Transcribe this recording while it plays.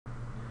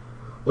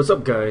What's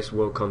up guys,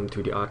 welcome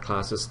to the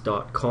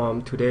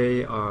artclasses.com.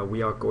 Today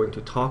we are going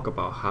to talk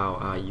about how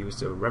I use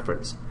the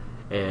reference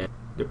and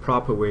the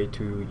proper way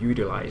to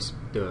utilize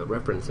the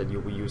reference that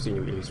you will use in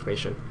your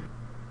illustration.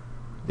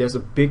 There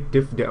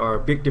are a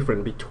big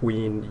difference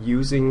between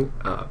using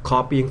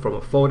copying from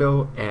a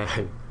photo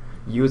and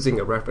using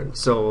a reference.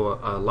 So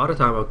a lot of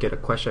time I'll get a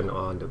question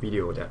on the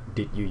video that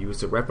did you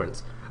use a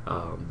reference,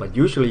 but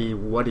usually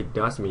what it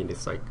does mean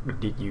is like,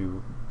 did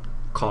you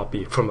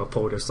copy from a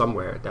photo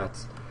somewhere?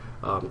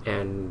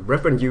 And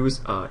reference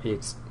use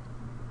is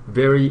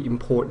very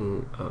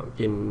important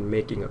in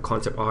making a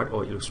concept art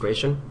or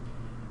illustration,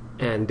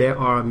 and there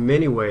are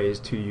many ways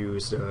to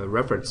use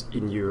reference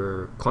in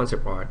your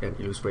concept art and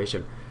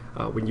illustration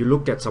when you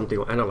look at something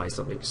or analyze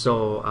something.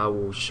 So I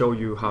will show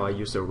you how I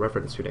use the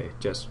reference today,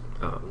 just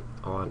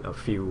on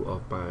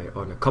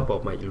a couple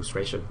of my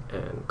illustration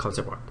and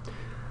concept art.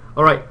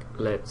 All right,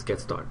 let's get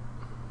started.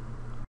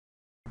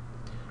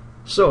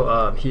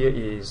 So here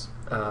is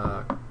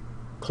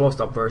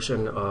closed-up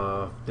version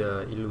of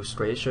the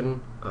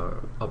illustration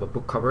of a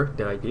book cover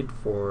that I did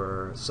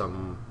for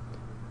some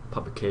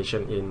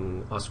publication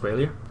in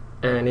Australia.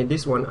 And in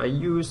this one I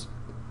use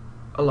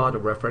a lot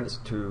of reference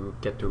to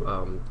get to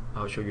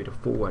I'll show you the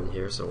full one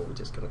here, so we're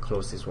just gonna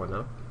close this one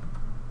up,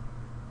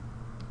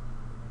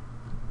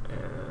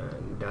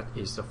 and that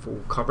is the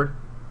full cover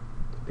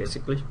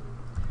basically.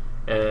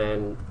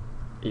 And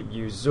if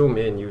you zoom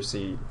in, you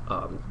see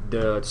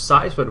the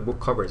size for the book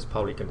cover is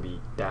probably gonna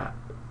be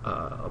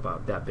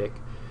about that big,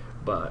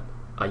 but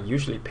I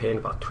usually paint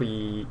about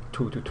 2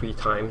 to 3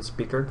 times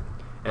bigger.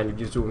 And if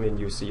you zoom in,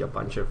 you see a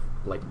bunch of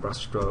like brush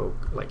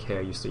stroke, like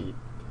here you see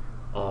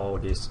all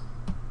this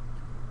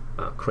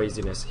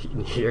craziness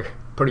in here,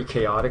 pretty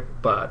chaotic,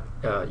 but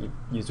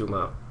you zoom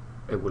out,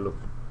 it will look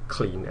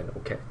clean and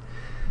okay.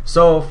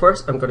 So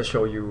first I'm going to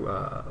show you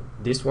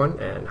this one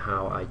and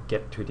how I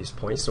get to this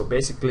point. So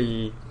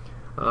basically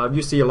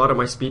you see a lot of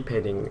my speed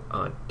painting,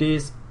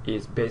 this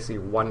is basically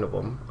one of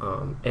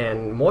them,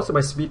 and most of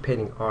my speed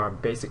painting are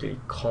basically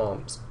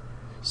comps.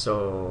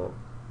 So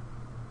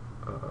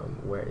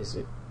where is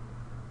it?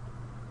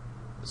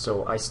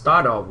 So I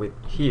start off with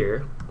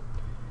here,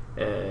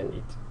 and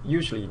it's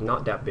usually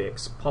not that big,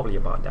 it's probably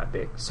about that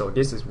big. So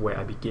this is where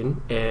I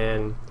begin,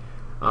 and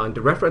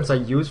the reference I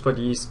use for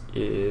these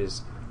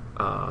is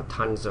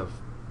tons of,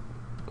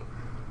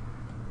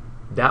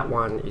 that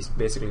one is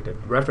basically the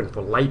reference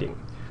for lighting.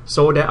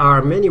 So there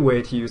are many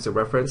ways to use a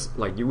reference.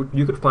 Like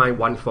you could find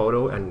one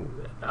photo and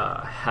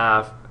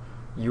have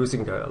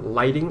using the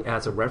lighting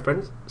as a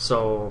reference,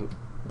 so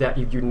that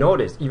if you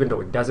notice, even though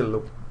it doesn't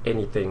look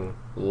anything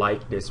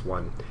like this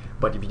one,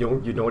 but if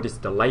you notice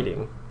the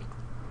lighting,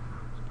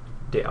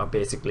 they are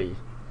basically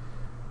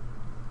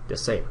the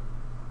same.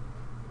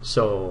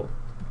 So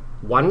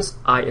once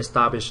I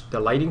establish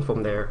the lighting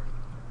from there,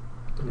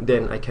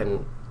 then I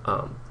can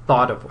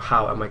thought of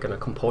how am I going to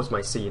compose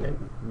my scene and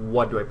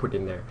what do I put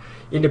in there.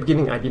 In the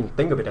beginning I didn't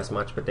think of it as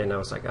much, but then I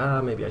was like,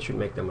 maybe I should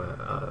make them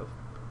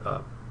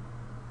a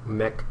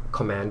mech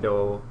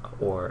commando,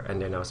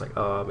 and then I was like,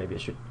 maybe I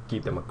should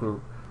give them a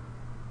group.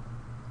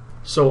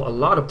 So a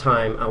lot of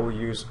time I will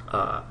use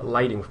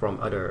lighting from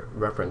other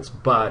reference,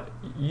 but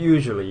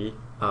usually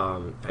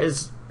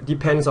it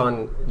depends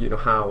on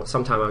how.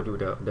 Sometimes I'll do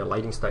the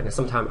lighting style, and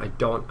sometimes I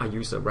don't. I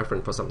use a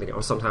reference for something,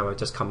 or sometimes I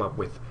just come up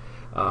with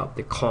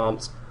the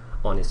comps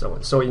on its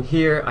own. So in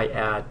here I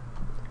add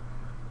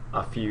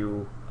a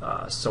few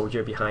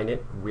soldier behind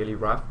it, really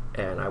rough,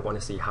 and I want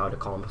to see how the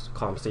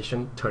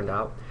composition turned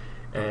out.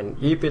 And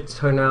if it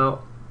turned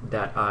out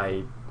that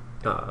I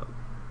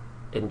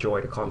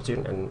enjoy the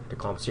composition and the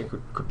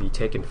composition could be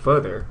taken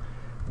further,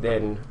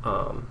 then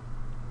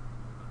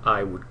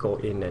I would go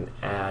in and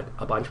add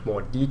a bunch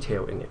more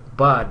detail in it.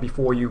 But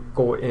before you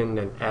go in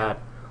and add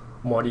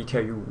more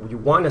detail, you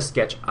want to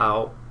sketch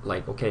out,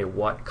 like, okay,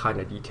 what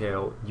kind of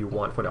detail you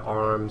want for the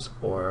arms,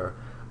 or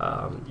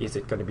is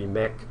it going to be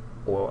mech,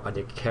 or are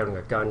they carrying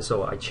a gun?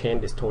 So I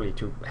changed this totally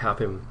to have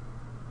him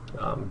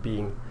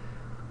being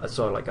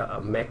sort of like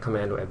a mech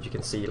commando. As you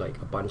can see,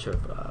 like a bunch of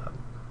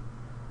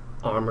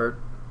armored,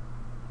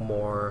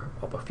 more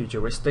of a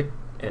futuristic,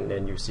 and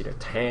then you see the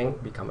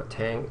tank become a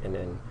tank, and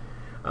then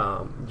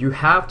you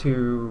have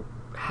to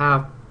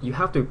have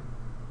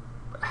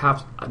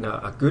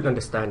a good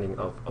understanding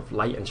of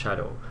light and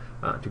shadow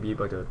to be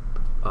able to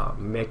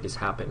make this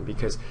happen.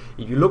 Because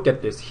if you look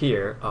at this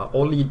here,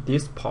 only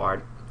this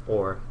part,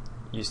 or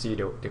you see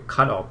the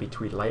cutoff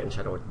between light and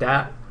shadow,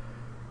 that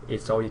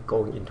it's already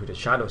going into the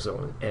shadow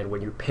zone. And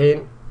when you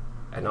paint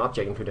an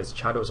object into the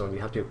shadow zone, you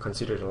have to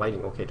consider the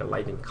lighting. Okay, the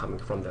lighting coming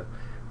from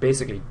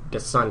basically the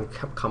sun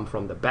come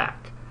from the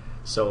back.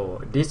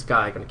 So this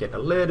guy gonna get a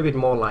little bit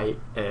more light,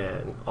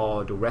 and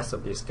all the rest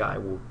of this guy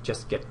will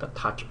just get the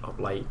touch of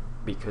light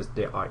because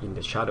they are in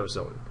the shadow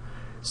zone.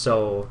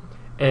 So,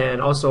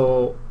 and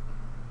also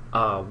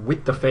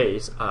with the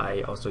face,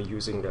 I also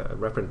using the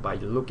reference by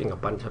looking a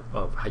bunch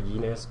of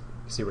hyenas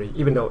series,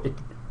 even though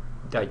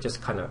I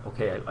just kind of,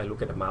 okay, I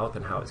look at the mouth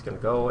and how it's gonna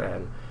go,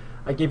 and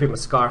I give him a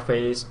scar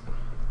face,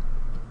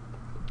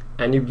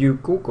 And if you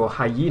Google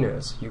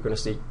hyenas, you're going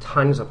to see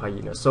tons of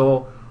hyenas.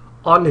 So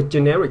on the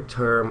generic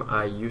term,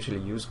 I usually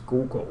use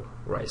Google,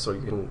 right? So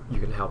you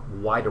can have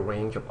wider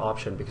range of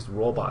options because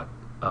robot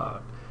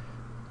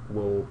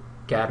will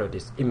gather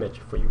this image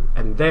for you.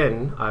 And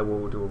then I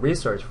will do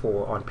research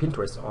on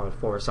Pinterest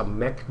for some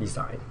mech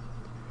design.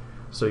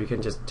 So you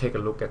can just take a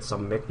look at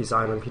some mech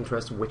design on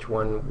Pinterest, which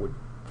one would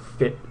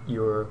fit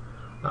your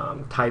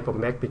type of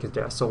mech, because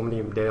there are so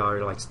many. They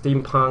are like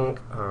steampunk,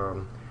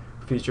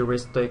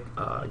 futuristic.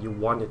 You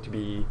want it to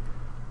be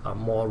a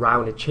more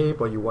rounded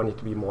shape, or you want it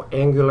to be more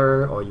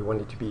angular, or you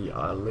want it to be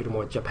a little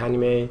more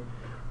Japanime.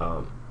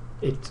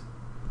 It's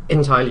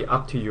entirely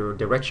up to your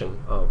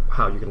direction of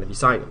how you're going to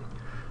design them.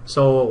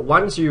 So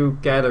once you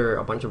gather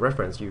a bunch of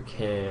reference, you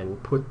can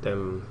put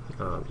them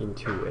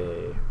into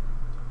a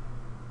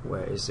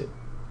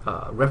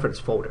reference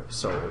folder.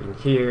 So in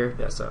here,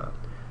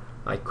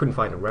 I couldn't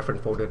find a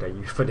reference folder that I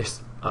use for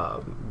this,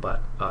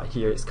 but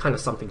here it's kind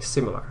of something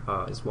similar.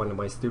 It's one of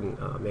my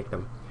students make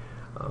them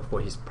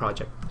for his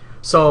project.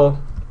 So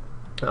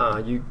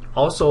you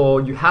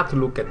have to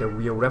look at the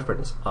real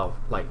reference of,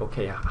 like,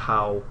 okay,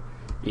 how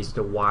is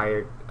the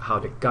wire, how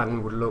the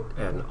gun would look,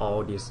 and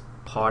all this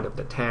part of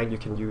the tank. You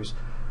can use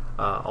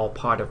all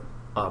part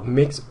of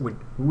mixed with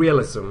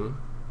realism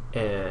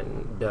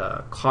and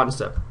the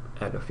concept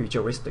and the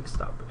futuristic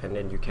stuff, and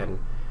then you can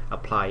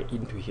apply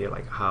into here,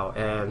 like how.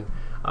 And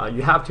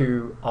you have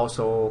to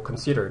also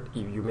consider,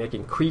 if you're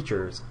making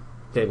creatures,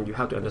 then you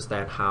have to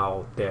understand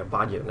how their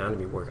body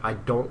anatomy work. I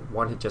don't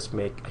want to just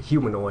make a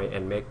humanoid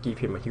and give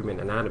him a human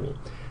anatomy.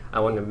 I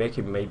want to make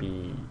him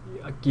maybe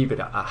give it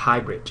a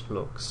hybrid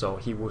look, so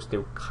he will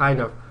still kind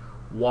of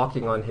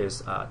walking on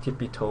his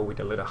tippy toe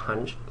with a little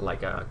hunch,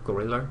 like a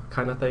gorilla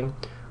kind of thing,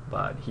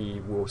 but he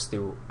will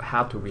still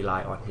have to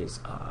rely on his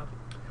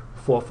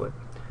forefoot.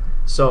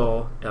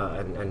 So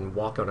and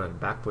walk on a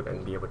back foot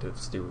and be able to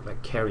still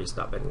like carry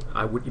stuff. And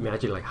I would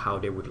imagine like how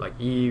they would, like,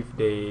 if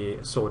they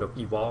sort of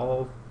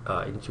evolve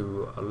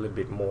into a little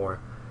bit more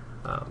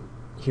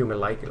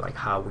human-like, like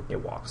how would they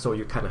walk? So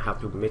you kind of have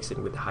to mix it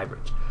with the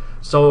hybrid.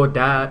 So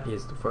that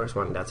is the first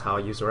one. That's how I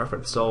use a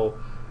reference. So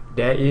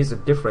there is a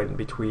difference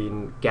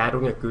between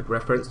gathering a good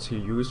reference to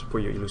use for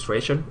your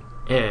illustration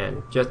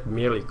and just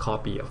merely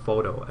copy a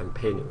photo and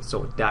painting.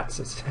 So that's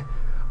it.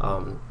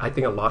 I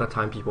think a lot of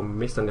time people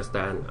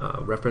misunderstand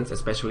reference,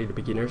 especially the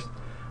beginners.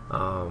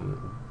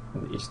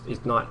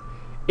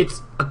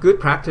 It's a good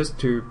practice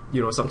to,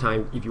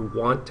 sometimes if you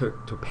want to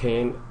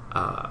paint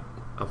a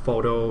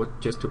photo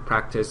just to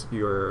practice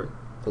your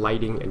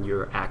lighting and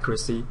your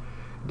accuracy,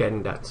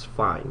 then that's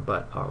fine.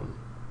 But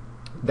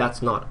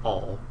that's not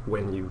all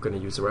when you're going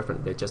to use a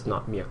reference. They're just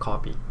not mere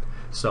copy.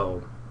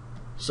 So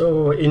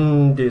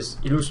in this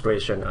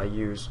illustration, I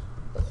use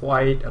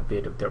quite a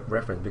bit of the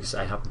reference because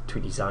I have to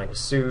design a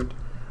suit.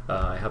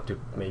 I have to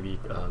maybe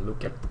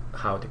look at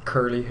how the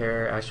curly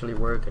hair actually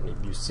work. And if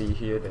you see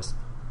here, there's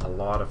a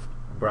lot of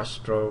brush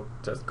stroke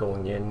that's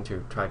going in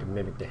to try to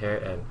mimic the hair.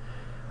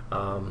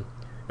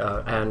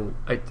 And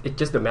it's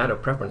just a matter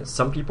of preference.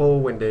 Some people,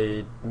 when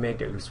they make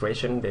the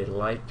illustration, they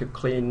like to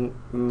clean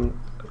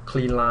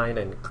line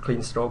and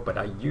clean stroke, but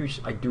I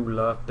do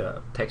love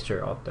the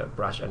texture of the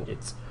brush, and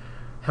it's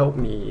helped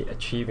me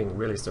achieving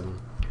realism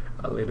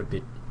a little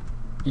bit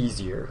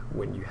easier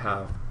when you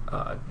have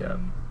the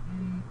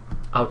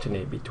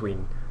alternate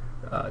between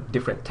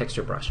different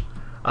texture brush.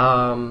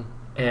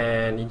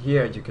 And in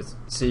here you can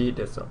see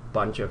there's a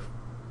bunch of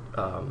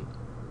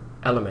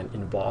element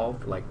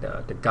involved, like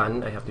the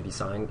gun I have to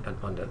design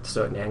on the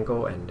certain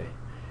angle, and the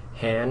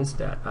hands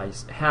that I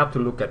have to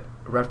look at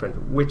reference.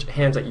 Which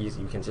hands are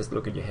easy, you can just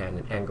look at your hand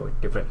and angle it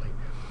differently,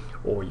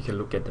 or you can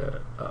look at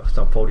the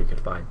some photo you can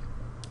find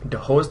the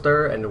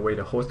holster and the way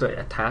the holster is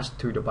attached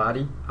to the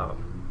body.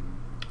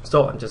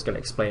 So I'm just going to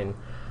explain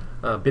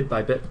bit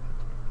by bit.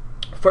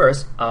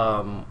 First,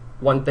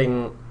 one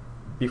thing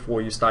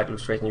before you start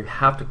illustration, you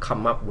have to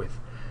come up with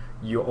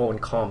your own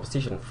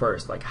composition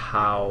first, like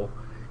how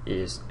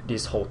is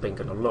this whole thing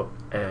going to look,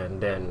 and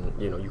then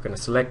you're going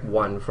to select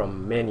one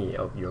from many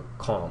of your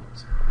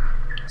comps.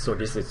 So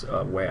this is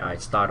where I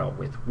start off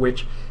with,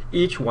 which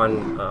each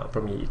one for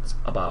me it's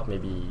about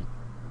maybe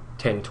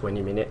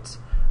 10-20 minutes,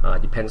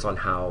 depends on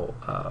how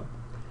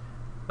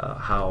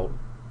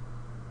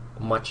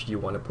much you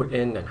want to put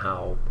in and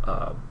how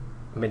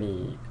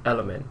many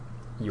elements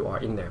you are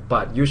in there.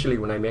 But usually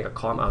when I make a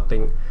comp, I'll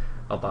think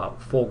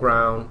about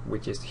foreground,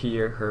 which is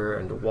here, her,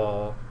 and the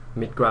wall.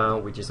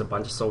 Midground, which is a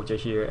bunch of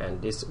soldiers here,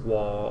 and this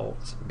wall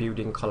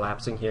building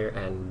collapsing here,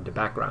 and the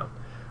background,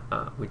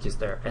 which is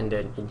there. And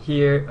then in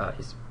here,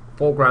 is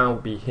foreground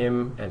will be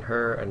him and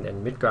her, and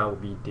then midground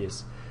will be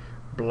this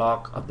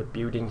block of the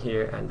building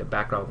here, and the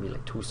background will be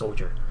like two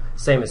soldiers.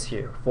 Same as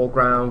here,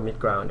 foreground,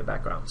 midground, the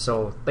background.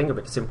 So think of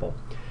it simple.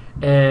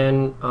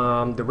 And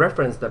the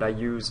reference that I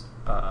use,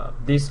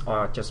 these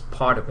are just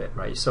part of it,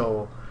 right?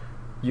 So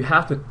you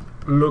have to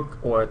look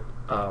or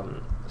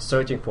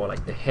searching for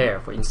like the hair,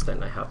 for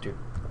instance. I have to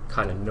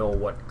kind of know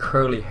what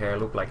curly hair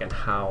look like and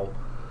how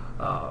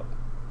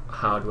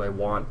do I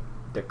want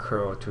the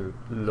curl to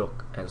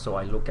look, and so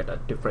I look at a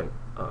different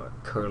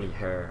curly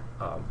hair,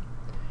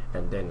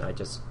 and then I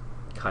just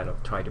kind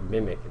of try to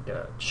mimic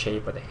the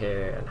shape of the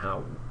hair and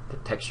how the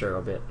texture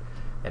of it,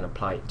 and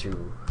apply it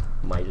to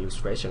my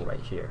illustration right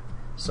here.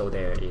 So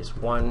there is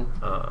one,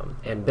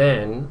 and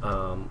then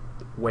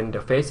when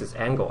the face is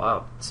angled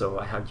up, so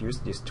I have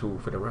used this tool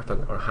for the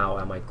reference on how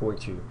am I going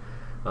to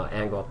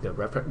angle up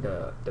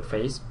the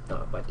face,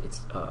 but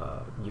it's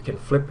you can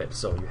flip it,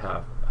 so you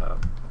have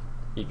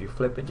if you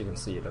flip it, you can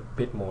see it a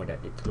bit more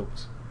that it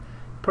looks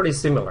pretty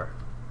similar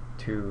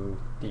to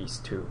these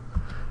two.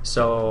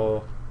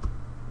 So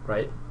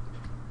right,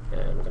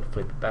 and I'm going to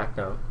flip it back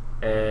now,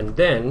 and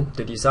then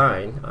the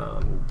design,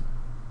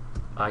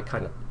 I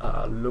kind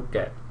of look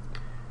at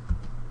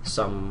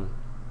some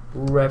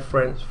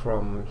reference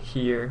from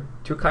here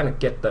to kind of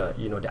get the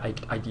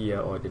the idea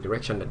or the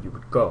direction that you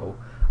would go,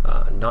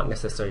 not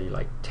necessarily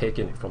like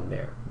taking it from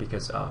there,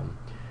 because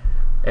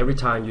every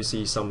time you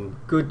see some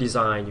good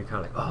design, you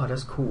kind of like, oh,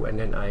 that's cool, and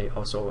then I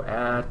also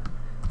add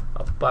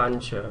a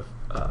bunch of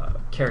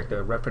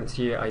character reference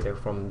here, either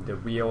from the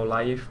real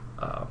life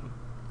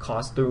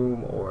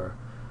costume or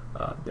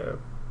the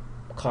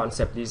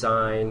concept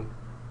design,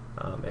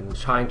 and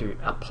trying to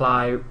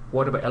apply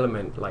whatever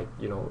element, like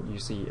you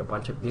see a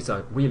bunch of these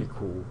are really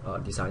cool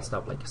design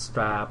stuff, like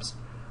straps,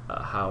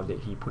 how did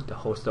he put the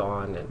holster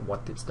on, and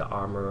what is the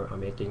armor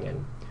making,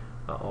 and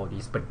all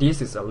these. But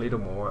this is a little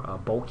more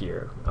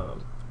bulkier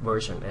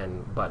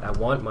version, but I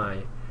want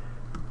my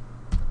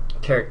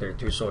character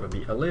to sort of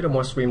be a little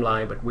more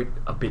streamlined, but with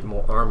a bit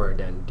more armor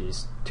than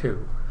these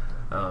two.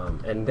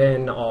 And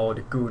then all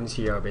the goons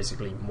here are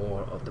basically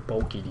more of the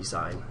bulky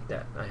design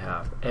that I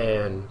have.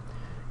 And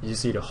you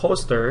see the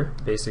holster,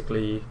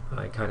 basically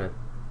I kind of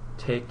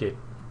take it,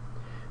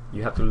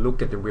 you have to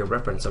look at the real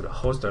reference of the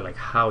holster, like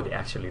how they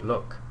actually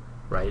look,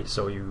 right?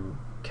 So you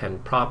can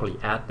properly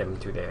add them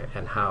to there,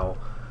 and how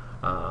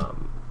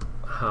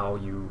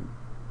you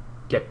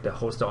get the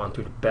holster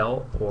onto the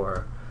belt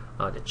or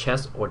the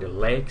chest or the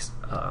legs,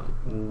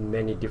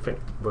 many different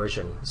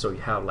versions. So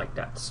you have like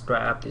that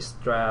strap, these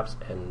straps,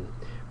 and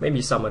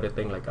maybe some other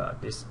thing like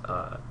this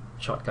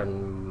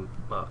shotgun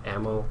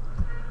ammo,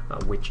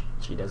 which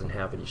she doesn't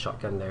have any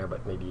shotgun there,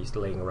 but maybe it's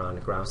laying around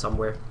the ground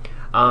somewhere.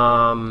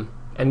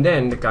 And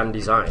then the gun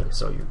design,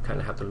 so you kind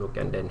of have to look,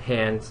 and then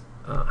hands,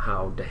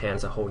 how the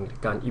hands are holding the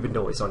gun, even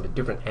though it's on a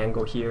different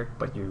angle here,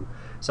 but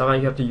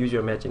sometimes you have to use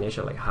your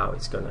imagination, like how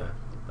it's gonna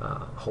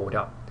hold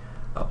up,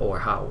 or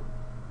how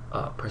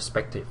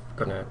perspective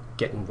gonna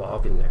get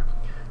involved in there.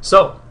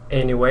 So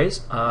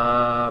anyways,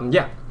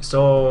 yeah,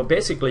 so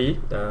basically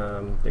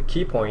the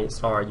key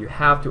points are, you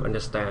have to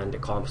understand the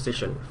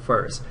composition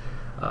first.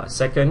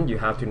 Second, you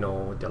have to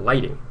know the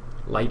lighting.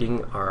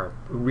 Lighting are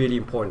really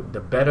important.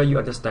 The better you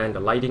understand the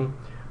lighting,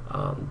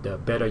 the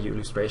better your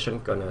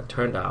illustration gonna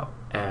turn out.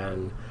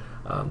 And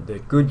the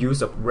good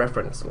use of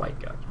reference,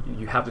 like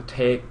you have to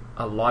take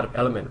a lot of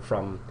element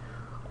from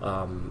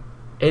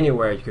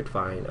anywhere you could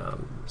find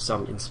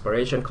some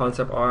inspiration,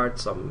 concept art,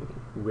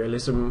 some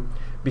realism,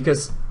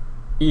 because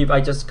if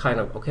I just kind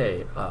of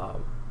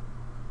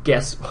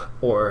guess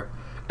or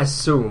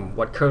assume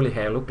what curly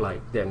hair look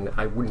like, then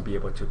I wouldn't be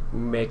able to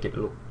make it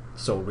look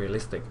so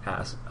realistic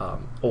as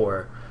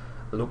or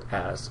look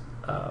as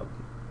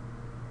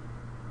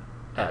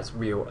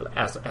real,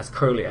 as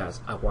curly as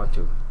I want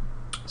to.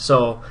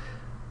 So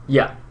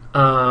yeah,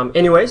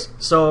 anyways,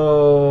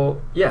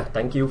 so yeah,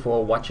 thank you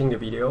for watching the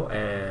video,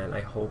 and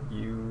I hope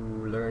you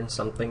learned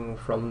something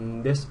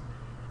from this.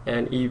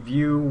 And if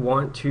you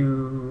want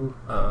to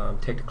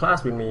take the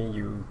class with me,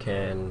 you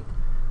can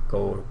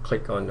go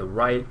click on the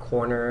right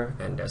corner,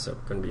 and there's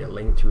going to be a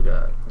link to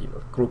the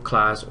group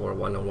class or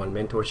one-on-one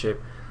mentorship.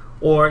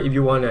 Or if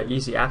you want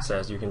easy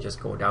access, you can just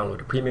go download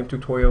the premium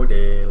tutorial.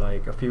 They're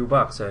like a few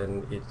bucks,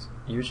 and it's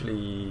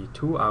usually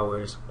 2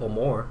 hours or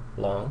more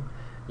long.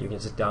 You can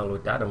just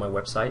download that on my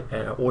website,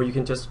 or you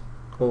can just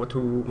go to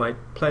my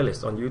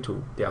playlist on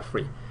YouTube. They are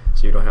free,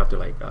 so you don't have to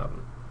like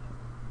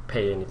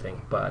pay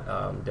anything. But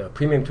the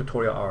premium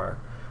tutorial are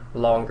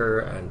longer,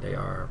 and they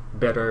are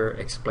better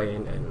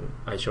explained, and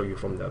I show you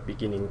from the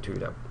beginning to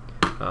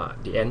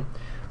the end.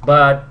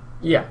 But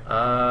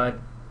yeah,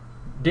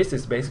 this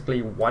is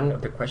basically one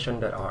of the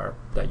questions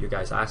that you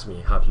guys asked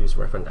me, how to use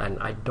reference, and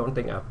I don't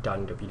think I've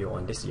done the video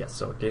on this yet,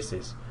 so this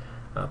is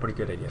a pretty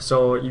good idea.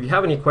 So if you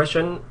have any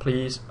question,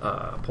 please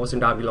post them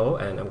down below,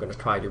 and I'm going to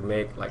try to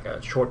make like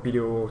a short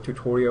video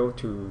tutorial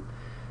to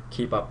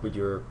keep up with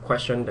your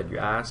question that you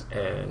ask.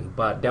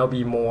 But there'll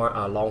be more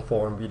long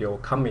form video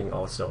coming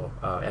also,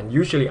 and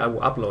usually I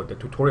will upload the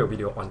tutorial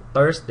video on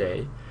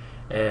Thursday,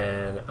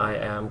 and I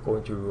am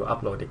going to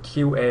upload the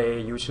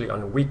QA usually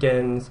on the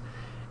weekends.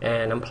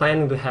 And I'm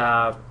planning to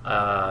have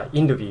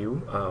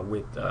interview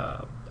with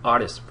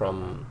artists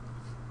from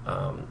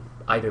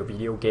either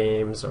video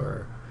games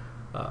or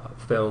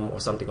film or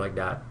something like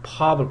that,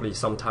 probably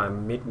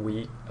sometime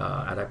midweek,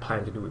 and I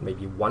plan to do it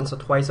maybe once or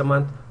twice a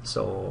month.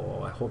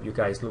 So I hope you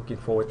guys looking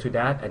forward to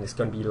that, and it's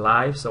going to be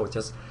live, so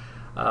just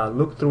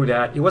looked through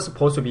that. It was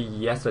supposed to be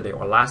yesterday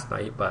or last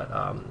night, but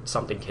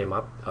something came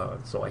up,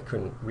 so I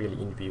couldn't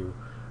really interview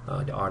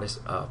the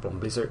artist from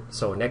Blizzard.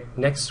 So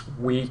next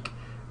week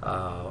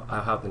I'll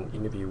have an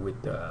interview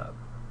with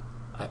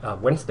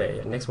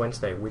next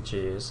Wednesday, which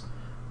is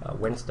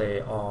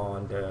Wednesday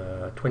on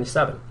the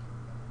 27th.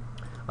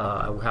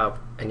 I will have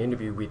an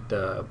interview with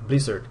the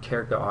Blizzard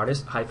character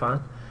artist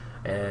Haifan,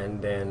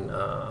 and then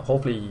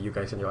hopefully you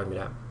guys can join me.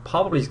 That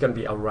probably it's going to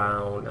be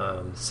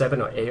around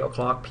 7 or 8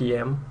 o'clock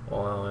p.m.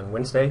 on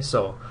Wednesday.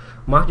 So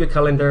mark your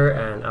calendar,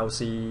 and I'll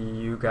see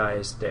you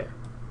guys there.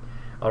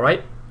 All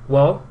right.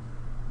 Well,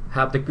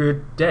 have a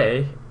good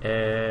day,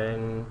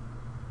 and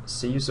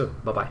see you soon.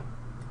 Bye bye.